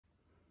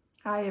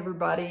Hi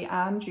everybody,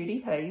 I'm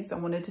Judy Hayes. I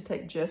wanted to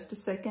take just a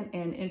second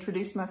and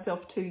introduce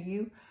myself to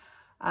you.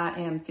 I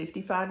am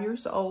 55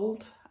 years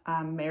old.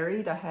 I'm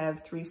married. I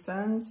have 3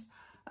 sons.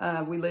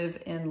 We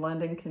live in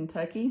London,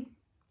 Kentucky.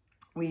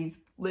 We've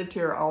lived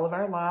here all of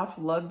our life,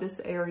 love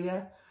this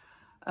area.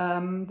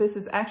 This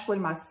is actually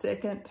my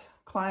second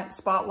client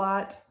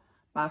spotlight.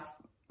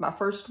 My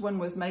first one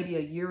was maybe a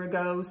year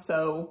ago,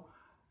 so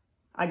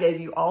I gave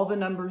you all the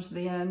numbers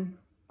then,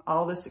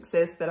 all the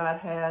success that I'd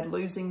had,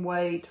 losing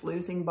weight,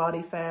 losing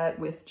body fat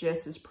with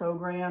Jess's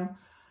program.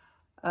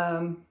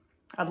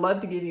 I'd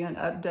love to give you an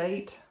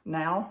update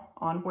now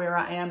on where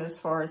I am as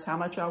far as how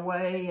much I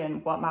weigh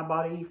and what my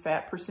body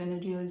fat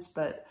percentage is,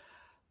 but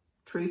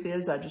truth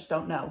is, I just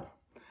don't know.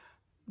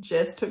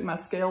 Jess took my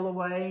scale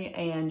away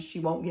and she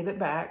won't give it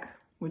back,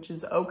 which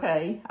is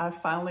okay.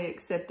 I've finally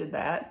accepted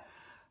that,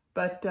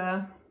 but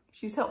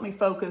she's helped me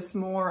focus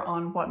more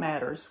on what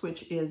matters,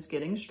 which is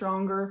getting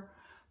stronger,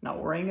 not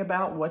worrying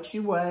about what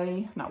you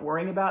weigh, not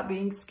worrying about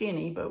being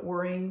skinny, but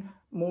worrying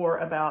more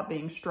about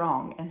being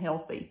strong and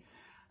healthy.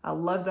 I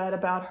love that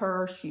about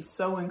her. She's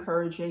so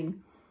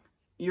encouraging.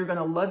 You're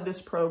gonna love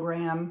this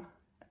program.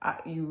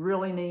 You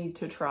really need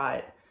to try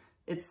it.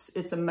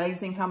 It's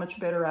amazing how much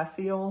better I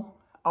feel.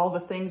 All the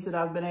things that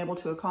I've been able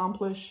to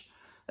accomplish.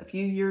 A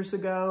few years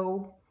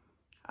ago,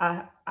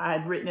 I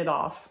had written it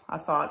off. I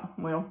thought,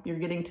 well, you're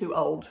getting too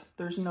old.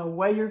 There's no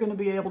way you're gonna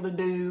be able to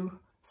do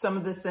some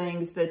of the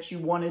things that you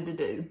wanted to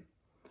do.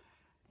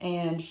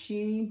 And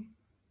she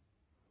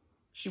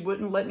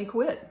wouldn't let me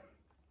quit.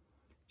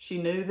 She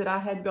knew that I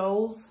had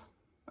goals.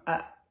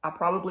 I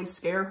probably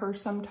scare her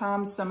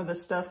sometimes, some of the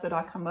stuff that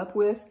I come up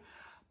with,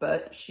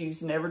 but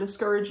she's never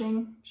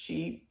discouraging.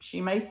 She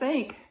may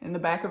think in the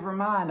back of her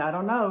mind, I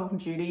don't know,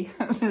 Judy,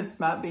 this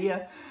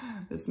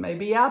may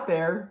be out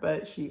there,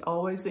 but she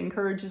always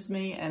encourages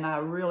me and I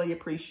really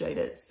appreciate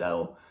it.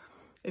 So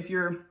if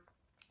you're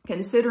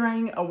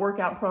considering a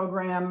workout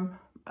program,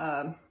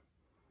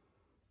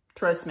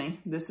 trust me,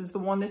 this is the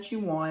one that you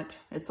want.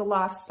 It's a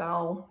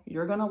lifestyle.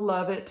 You're gonna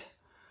love it.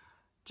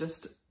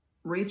 Just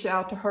reach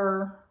out to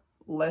her.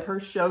 Let her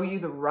show you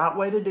the right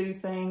way to do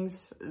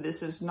things.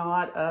 This is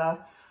not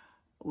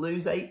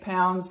lose 8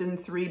 pounds in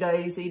 3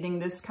 days eating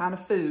this kind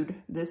of food.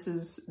 This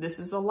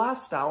is a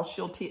lifestyle.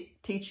 She'll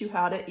teach you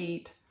how to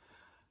eat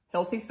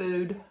healthy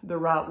food the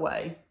right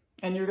way.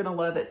 And you're gonna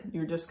love it.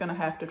 You're just gonna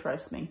have to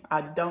trust me. I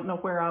don't know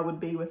where I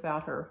would be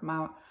without her.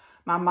 My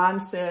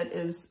mindset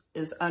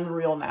is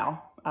unreal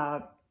now.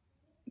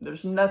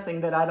 There's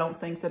nothing that I don't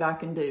think that I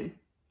can do.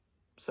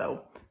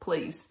 So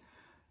please,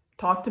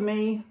 talk to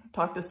me,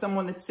 talk to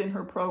someone that's in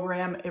her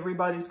program.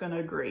 Everybody's gonna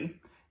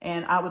agree.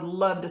 And I would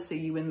love to see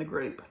you in the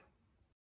group.